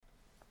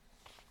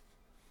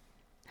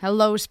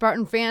Hello,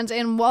 Spartan fans,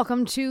 and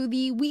welcome to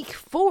the Week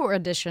 4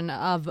 edition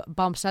of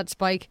Bump Set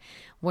Spike,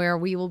 where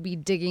we will be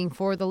digging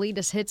for the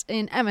latest hits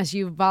in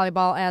MSU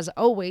volleyball as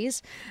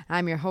always.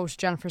 I'm your host,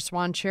 Jennifer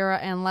Swanchera,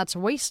 and let's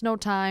waste no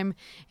time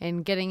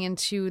in getting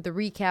into the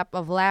recap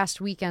of last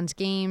weekend's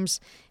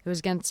games. It was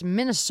against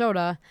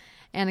Minnesota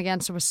and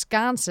against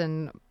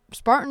Wisconsin.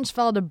 Spartans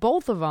fell to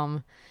both of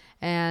them,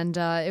 and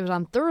it was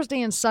on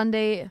Thursday and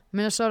Sunday.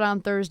 Minnesota on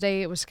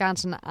Thursday,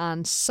 Wisconsin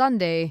on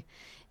Sunday.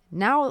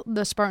 Now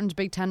the Spartans'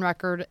 Big Ten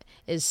record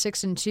is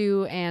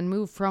 6-2 and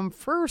moved from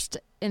first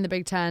in the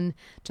Big Ten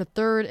to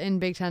third in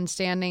Big Ten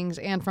standings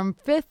and from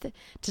 5th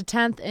to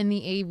 10th in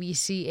the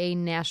AVCA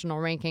national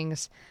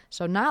rankings.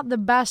 So not the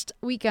best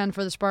weekend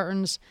for the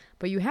Spartans,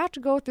 but you have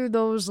to go through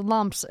those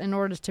lumps in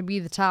order to be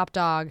the top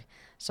dog.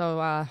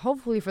 So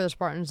hopefully for the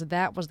Spartans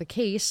that was the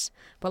case.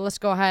 But let's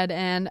go ahead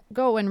and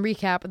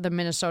recap the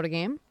Minnesota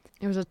game.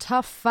 It was a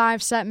tough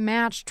 5-set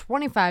match,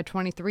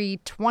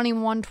 25-23,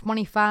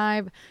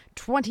 21-25,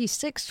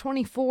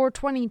 26-24,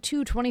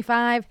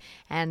 22-25,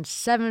 and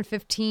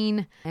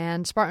 7-15.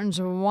 And Spartans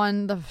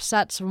won the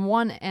sets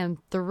 1 and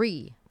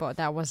 3, but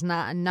that was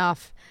not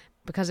enough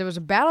because it was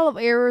a battle of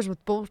errors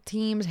with both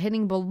teams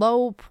hitting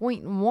below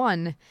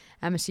 .1.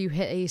 MSU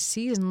hit a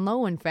season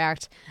low, in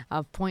fact,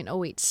 of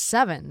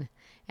 .087.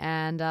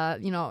 And,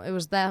 it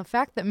was the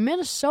fact that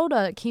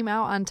Minnesota came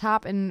out on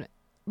top in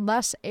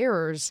less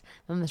errors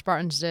than the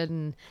Spartans did,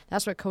 and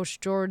that's what Coach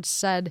George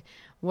said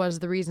was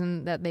the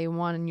reason that they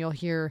won, and you'll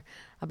hear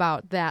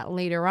about that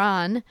later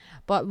on.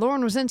 But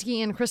Lauren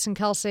Wazinski and Kristen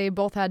Kelsey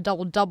both had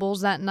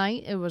double-doubles that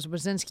night. It was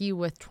Wazinski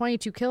with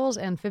 22 kills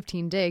and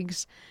 15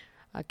 digs.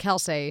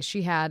 Kelsey,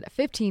 she had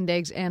 15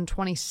 digs and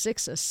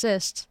 26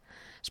 assists.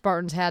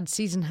 Spartans had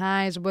season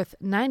highs with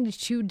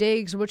 92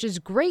 digs, which is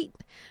great,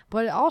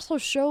 but it also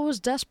shows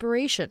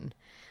desperation.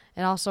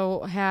 It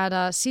also had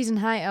a season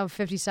high of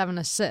 57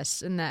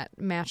 assists in that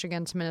match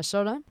against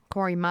Minnesota.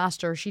 Corey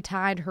Moster, she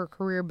tied her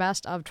career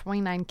best of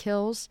 29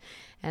 kills.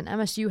 And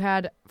MSU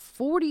had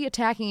 40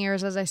 attacking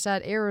errors. As I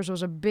said, errors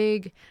was a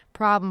big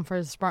problem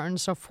for the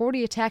Spartans. So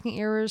 40 attacking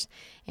errors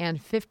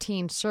and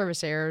 15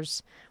 service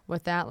errors.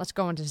 With that, let's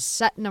go into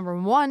set number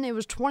 1. It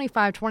was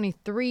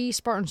 25-23.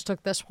 Spartans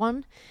took this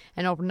one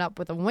and opened up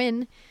with a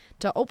win.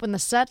 To open the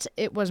set,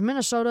 it was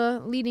Minnesota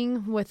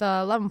leading with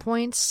 11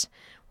 points.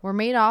 Were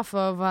made off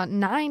of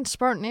 9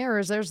 Spartan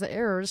errors. There's the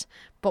errors.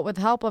 But with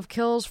the help of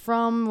kills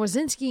from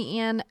Wazinski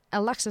and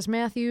Alexis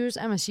Matthews,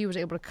 MSU was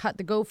able to cut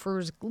the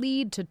Gophers'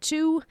 lead to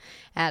 2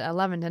 at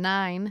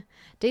 11-9.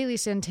 Daly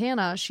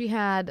Santana, she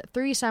had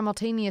 3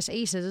 simultaneous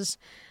aces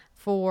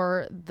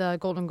for the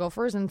Golden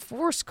Gophers and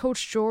forced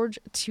Coach George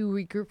to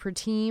regroup her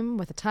team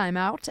with a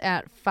timeout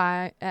at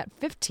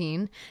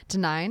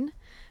 15-9.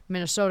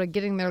 Minnesota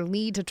getting their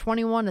lead to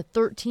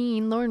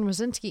 21-13. Lauren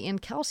Wazinski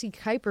and Kelsey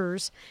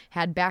Kuipers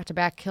had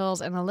back-to-back kills,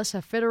 and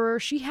Alyssa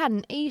Fitterer, she had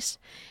an ace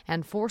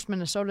and forced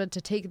Minnesota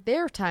to take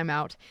their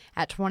timeout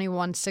at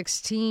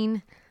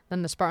 21-16.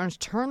 Then the Spartans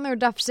turned their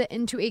deficit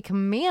into a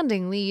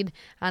commanding lead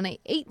on an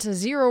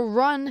 8-0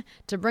 run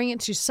to bring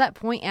it to set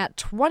point at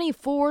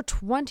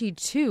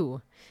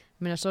 24-22.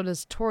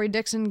 Minnesota's Tori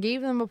Dixon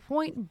gave them a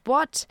point,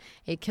 but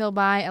a kill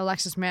by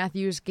Alexis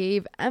Matthews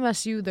gave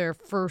MSU their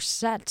first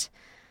set.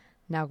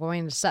 Now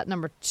going to set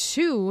number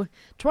 2,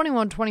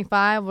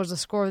 21-25 was the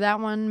score of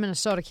that one.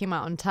 Minnesota came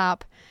out on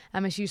top.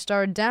 MSU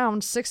started down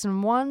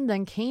 6-1,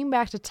 then came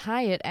back to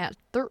tie it at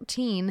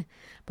 13,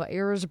 but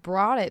errors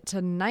brought it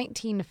to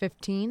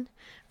 19-15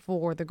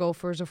 for the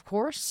Gophers, of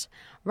course.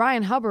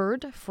 Ryan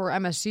Hubbard for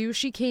MSU,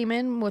 she came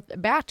in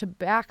with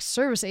back-to-back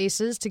service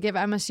aces to give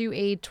MSU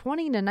a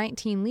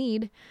 20-19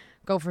 lead.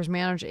 Gophers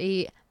managed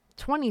a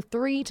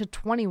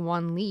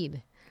 23-21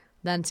 lead.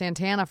 Then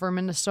Santana for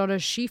Minnesota,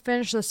 she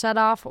finished the set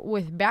off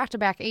with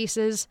back-to-back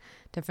aces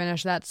to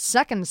finish that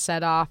second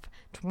set off,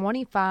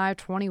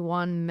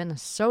 25-21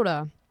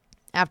 Minnesota.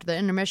 After the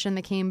intermission,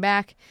 they came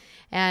back,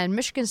 and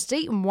Michigan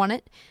State won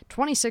it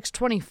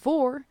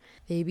 26-24.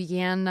 They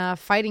began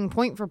fighting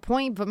point for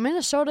point, but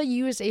Minnesota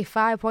used a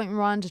 5-point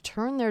run to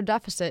turn their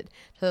deficit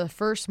to the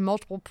first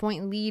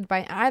multiple-point lead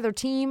by either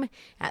team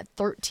at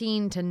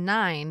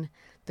 13-9.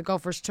 The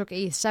Gophers took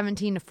a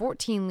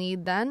 17-14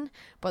 lead then,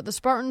 but the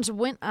Spartans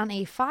went on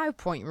a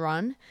 5-point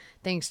run,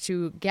 thanks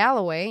to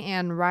Galloway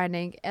and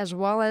Reinig as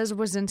well as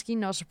Wazinski,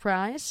 no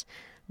surprise.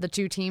 The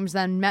two teams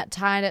then met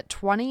tied at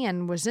 20,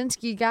 and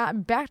Wazinski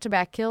got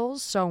back-to-back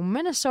kills, so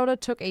Minnesota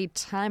took a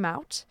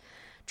timeout.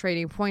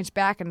 Trading points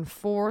back and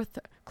forth,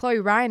 Chloe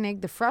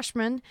Reinig, the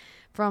freshman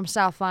from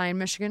South Lyon,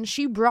 Michigan,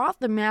 she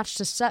brought the match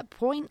to set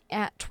point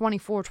at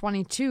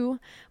 24-22,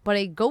 but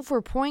a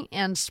Gopher point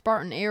and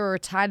Spartan error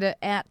tied it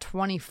at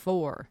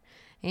 24.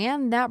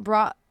 And that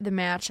brought the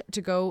match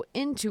to go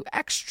into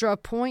extra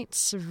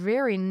points.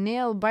 Very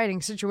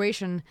nail-biting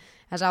situation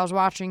as I was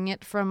watching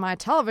it from my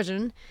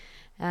television.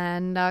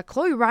 And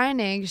Chloe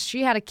Reinig,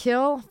 she had a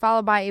kill,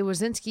 followed by a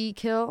Wazinski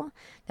kill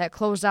that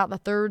closed out the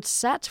third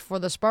set for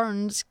the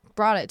Spartans,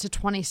 brought it to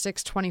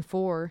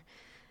 26-24.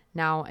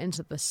 Now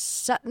into the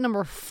set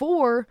number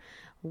 4,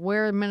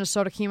 where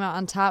Minnesota came out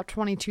on top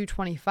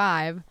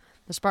 22-25.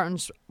 The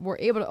Spartans were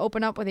able to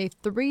open up with a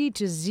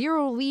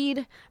 3-0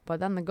 lead, but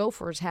then the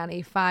Gophers had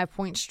a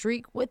 5-point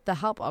streak with the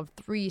help of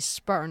 3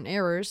 Spartan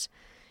errors.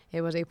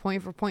 It was a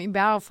point-for-point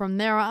battle from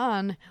there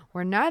on,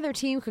 where neither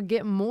team could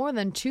get more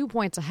than 2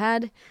 points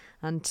ahead,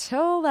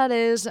 until, that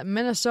is,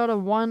 Minnesota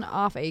won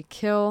off a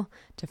kill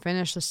to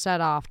finish the set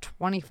off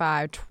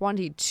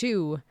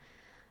 25-22.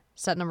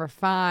 Set number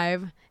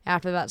 5.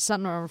 After that,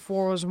 set number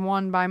 4 was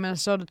won by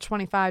Minnesota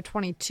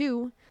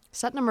 25-22.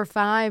 Set number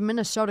 5,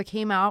 Minnesota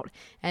came out,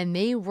 and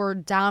they were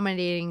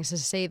dominating, to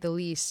say the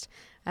least.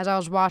 As I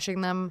was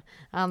watching them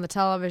on the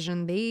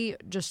television, they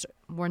just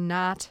were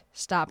not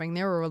stopping.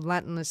 They were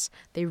relentless.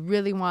 They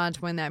really wanted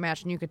to win that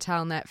match, and you could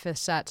tell in that 5th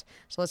set.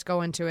 So let's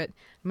go into it.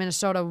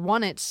 Minnesota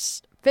won it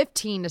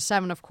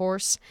 15-7, of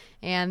course,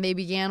 and they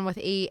began with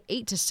a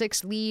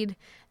 8-6 lead.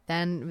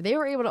 Then they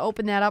were able to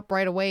open that up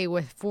right away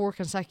with 4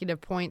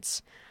 consecutive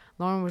points.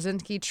 Lauren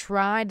Wazinski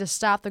tried to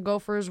stop the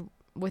Gophers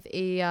with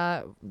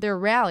their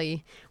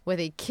rally with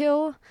a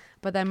kill,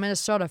 but then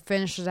Minnesota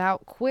finishes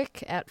out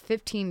quick at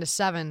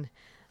 15-7.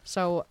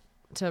 So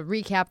to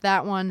recap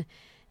that one,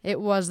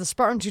 it was the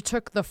Spartans who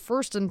took the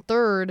 1st and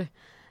 3rd,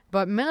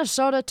 but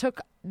Minnesota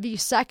took the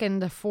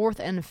 2nd, 4th,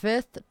 and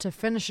 5th to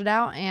finish it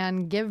out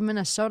and give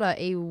Minnesota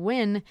a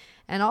win,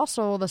 and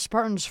also the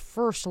Spartans'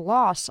 first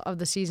loss of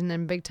the season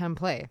in Big Ten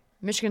play.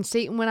 Michigan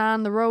State went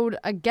on the road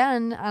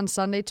again on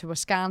Sunday to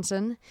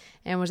Wisconsin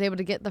and was able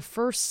to get the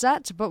first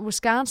set, but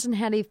Wisconsin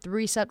had a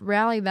 3-set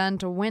rally then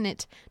to win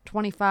it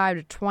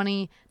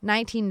 25-20,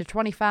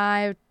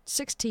 19-25,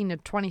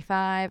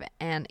 16-25,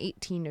 and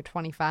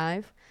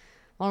 18-25.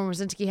 Lauren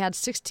Wazinski had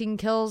 16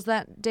 kills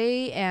that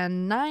day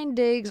and 9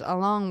 digs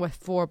along with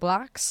 4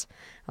 blocks.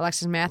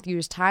 Alexis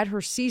Matthews tied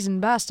her season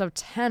best of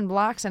 10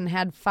 blocks and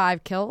had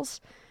 5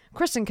 kills.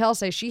 Kristen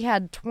Kelsey, she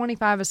had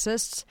 25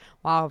 assists,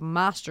 while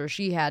Master,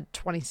 she had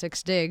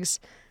 26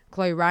 digs.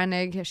 Chloe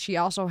Reinig, she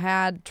also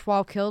had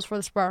 12 kills for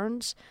the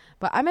Spartans.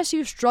 But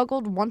MSU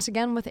struggled once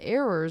again with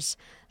errors,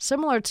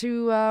 similar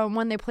to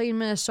when they played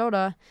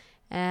Minnesota,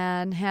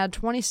 and had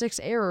 26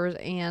 errors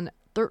and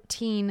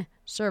 13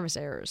 service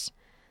errors.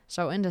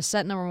 So into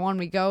set number 1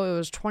 we go. It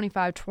was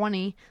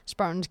 25-20.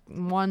 Spartans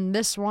won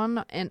this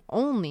one, and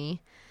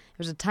only... It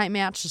was a tight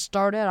match to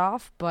start it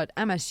off, but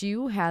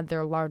MSU had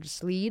their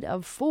largest lead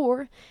of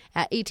 4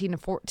 at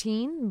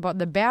 18-14, but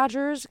the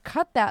Badgers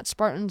cut that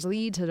Spartans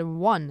lead to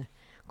 1.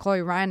 Chloe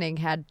Reinig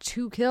had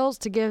 2 kills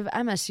to give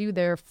MSU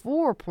their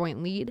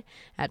 4-point lead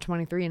at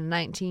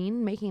 23-19,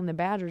 making the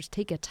Badgers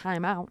take a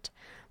timeout.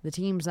 The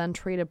teams then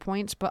traded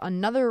points, but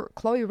another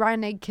Chloe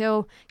Reinig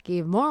kill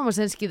gave Lauren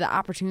Wazinski the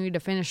opportunity to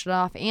finish it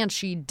off, and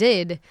she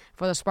did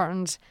for the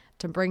Spartans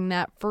to bring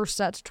that first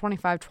set to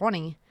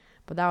 25-20.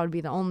 But that would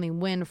be the only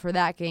win for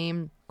that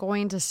game.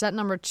 Going to set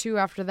number 2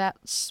 after that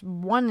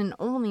one and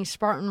only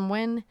Spartan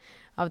win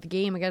of the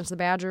game against the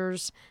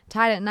Badgers.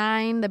 Tied at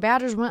 9, the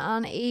Badgers went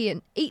on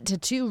an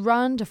 8-2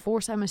 run to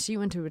force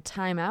MSU into a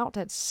timeout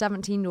at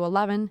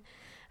 17-11.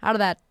 Out of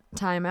that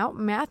timeout,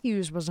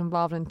 Matthews was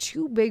involved in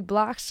 2 big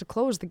blocks to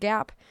close the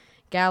gap.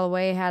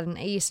 Galloway had an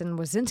ace, and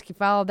Wazinski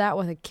followed that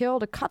with a kill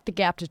to cut the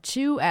gap to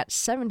 2 at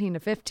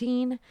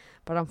 17-15.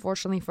 But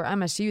unfortunately for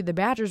MSU, the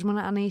Badgers went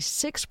on a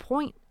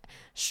 6-point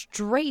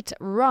straight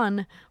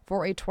run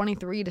for a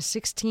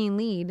 23-16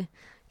 lead.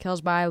 Kills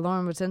by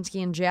Lauren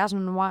Wazinski and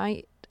Jasmine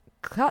White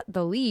cut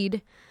the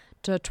lead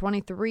to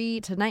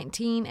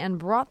 23-19 and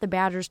brought the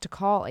Badgers to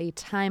call a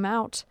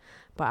timeout.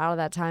 But out of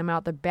that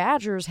timeout, the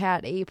Badgers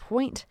had a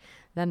point.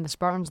 Then the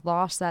Spartans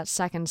lost that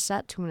second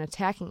set to an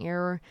attacking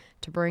error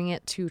to bring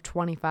it to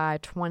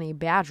 25-20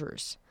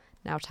 Badgers.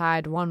 Now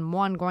tied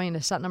 1-1 going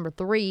into set number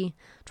 3.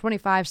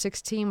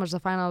 25-16 was the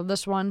final of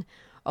this one.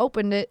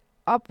 Opened it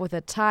up with a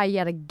tie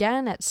yet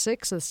again at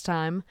 6 this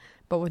time,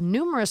 but with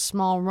numerous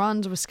small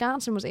runs,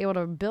 Wisconsin was able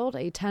to build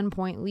a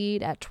 10-point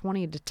lead at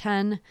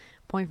 20-10.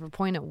 Point for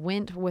point it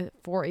went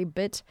for a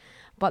bit,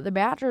 but the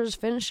Badgers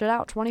finished it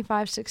out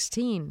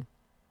 25-16.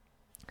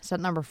 Set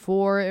number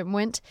 4 it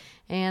went,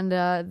 and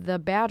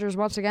the Badgers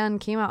once again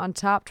came out on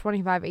top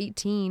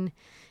 25-18.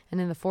 And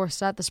in the 4th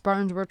set, the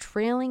Spartans were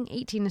trailing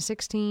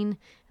 18-16, and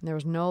there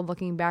was no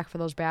looking back for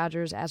those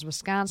Badgers as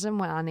Wisconsin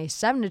went on a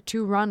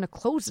 7-2 run to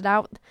close it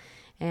out,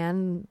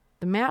 and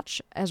the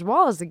match as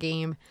well as the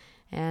game.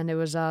 And it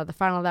was the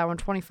final of that one,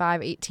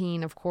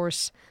 25-18. Of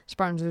course,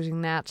 Spartans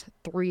losing that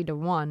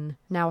 3-1.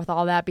 Now, with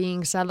all that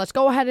being said, let's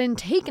go ahead and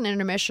take an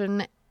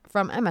intermission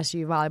from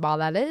MSU volleyball,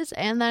 that is,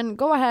 and then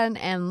go ahead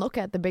and look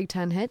at the Big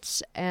Ten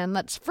hits. And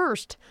let's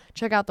first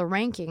check out the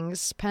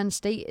rankings. Penn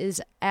State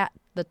is at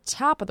the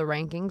top of the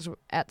rankings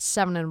at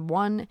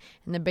 7-1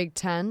 in the Big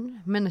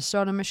Ten.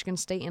 Minnesota, Michigan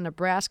State, and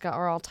Nebraska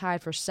are all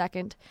tied for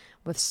second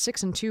with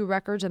 6-2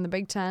 records in the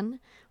Big Ten.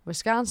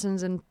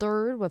 Wisconsin's in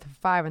third with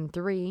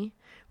 5-3.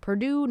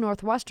 Purdue,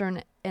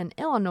 Northwestern, and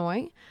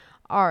Illinois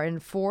are in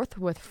fourth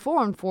with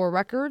 4-4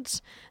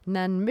 records. And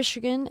then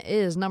Michigan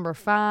is number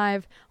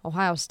 5.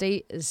 Ohio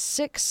State is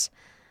 6.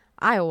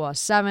 Iowa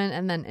 7.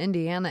 And then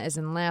Indiana is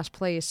in last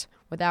place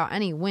without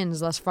any wins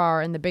thus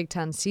far in the Big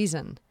Ten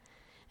season.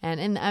 And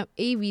in the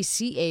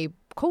AVCA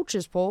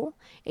coaches poll.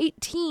 8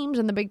 teams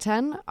in the Big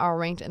Ten are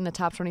ranked in the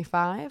top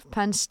 25.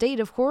 Penn State,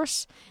 of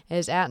course,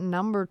 is at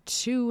number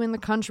 2 in the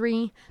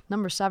country.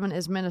 Number 7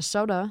 is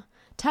Minnesota.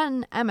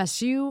 10,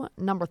 MSU.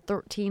 Number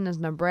 13 is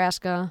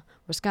Nebraska.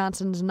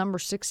 Wisconsin's number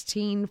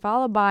 16,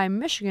 followed by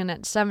Michigan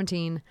at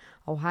 17.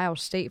 Ohio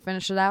State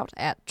finishes out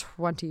at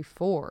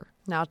 24.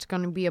 Now it's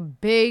going to be a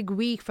big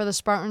week for the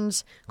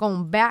Spartans,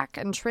 going back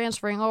and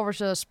transferring over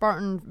to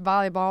Spartan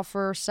volleyball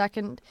for a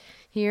second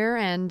here,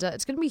 and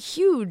it's going to be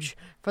huge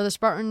for the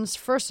Spartans.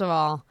 First of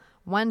all,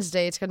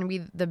 Wednesday it's going to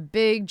be the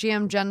big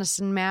Jam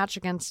Jennison match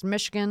against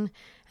Michigan,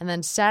 and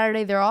then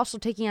Saturday they're also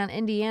taking on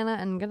Indiana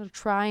and going to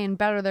try and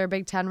better their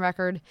Big Ten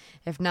record,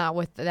 if not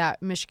with that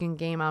Michigan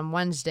game on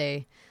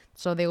Wednesday.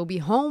 So they will be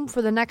home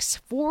for the next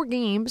 4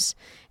 games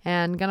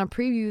and going to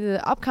preview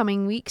the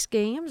upcoming week's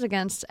games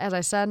against, as I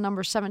said,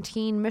 number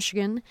 17,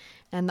 Michigan,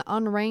 and the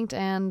unranked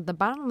and the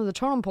bottom of the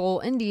totem pole,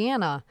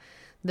 Indiana,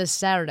 this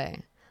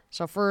Saturday.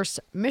 So first,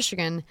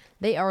 Michigan,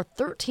 they are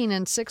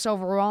 13-6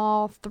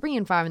 overall,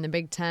 3-5 in the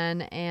Big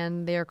Ten,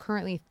 and they are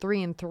currently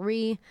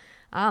 3-3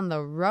 on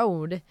the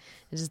road.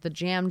 It is the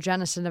Jam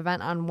Jennison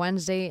event on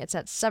Wednesday. It's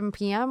at 7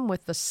 p.m.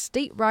 with the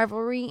state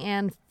rivalry,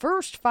 and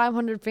first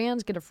 500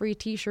 fans get a free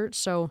t-shirt,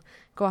 so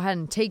go ahead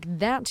and take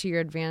that to your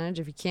advantage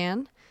if you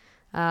can.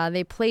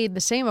 They played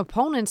the same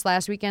opponents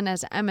last weekend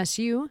as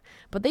MSU,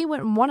 but they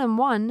went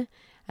 1-1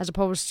 as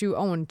opposed to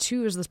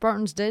 0-2 as the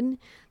Spartans did.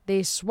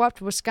 They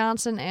swept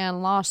Wisconsin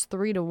and lost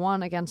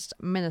 3-1 against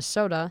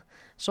Minnesota.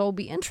 So it'll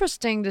be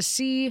interesting to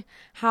see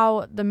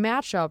how the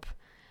matchup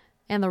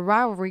and the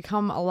rivalry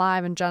come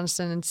alive in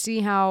Jennison and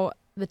see how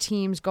the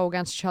teams go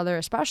against each other,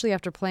 especially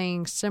after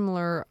playing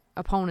similar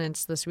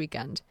opponents this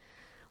weekend.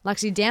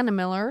 Lexi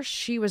Dannemiller,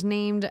 she was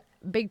named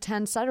Big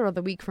Ten Setter of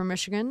the Week for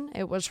Michigan.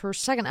 It was her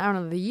second out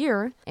of the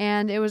year,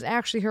 and it was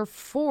actually her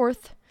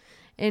 4th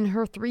in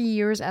her 3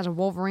 years as a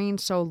Wolverine,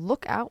 so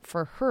look out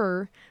for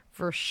her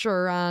for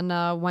sure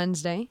on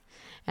Wednesday.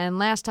 And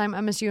last time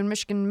MSU and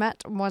Michigan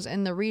met was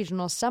in the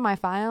regional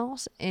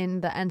semifinals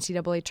in the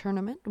NCAA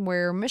tournament,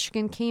 where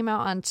Michigan came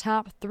out on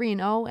top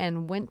 3-0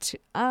 and went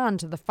on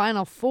to the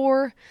Final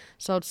Four.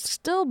 So it's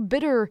still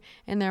bitter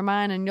in their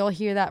mind, and you'll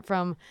hear that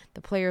from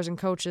the players and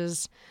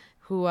coaches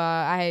who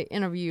I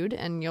interviewed,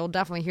 and you'll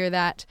definitely hear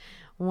that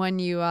when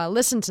you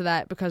listen to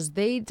that, because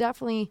they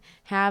definitely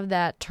have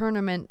that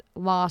tournament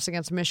loss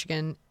against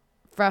Michigan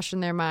fresh in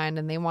their mind,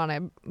 and they want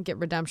to get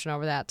redemption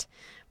over that.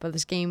 But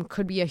this game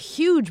could be a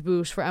huge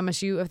boost for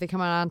MSU if they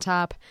come out on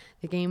top.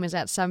 The game is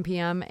at 7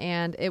 p.m.,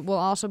 and it will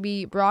also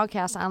be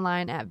broadcast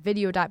online at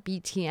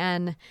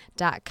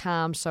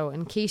video.btn.com. So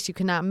in case you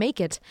cannot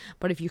make it,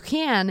 but if you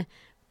can,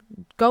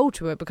 go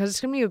to it, because it's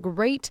going to be a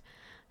great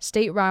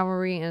state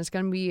rivalry, and it's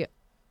going to be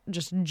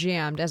just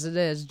jammed as it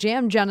is.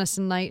 Jam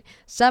Jennison night,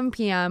 7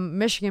 p.m.,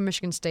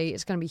 Michigan State.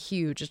 It's going to be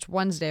huge. It's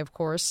Wednesday, of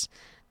course.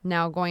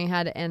 Now going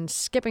ahead and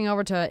skipping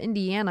over to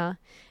Indiana.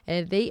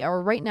 They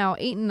are right now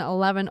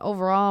 8-11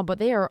 overall, but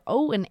they are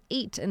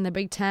 0-8 in the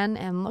Big Ten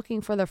and looking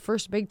for their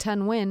first Big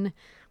Ten win.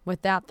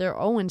 With that, they're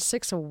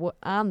 0-6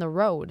 on the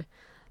road.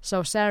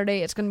 So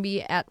Saturday, it's going to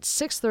be at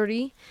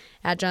 6:30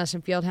 at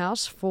Jennison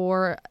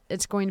Fieldhouse.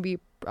 It's going to be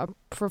a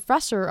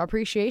professor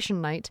appreciation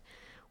night,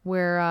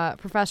 where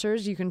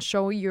professors, you can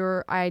show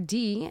your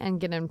ID and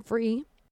get in free.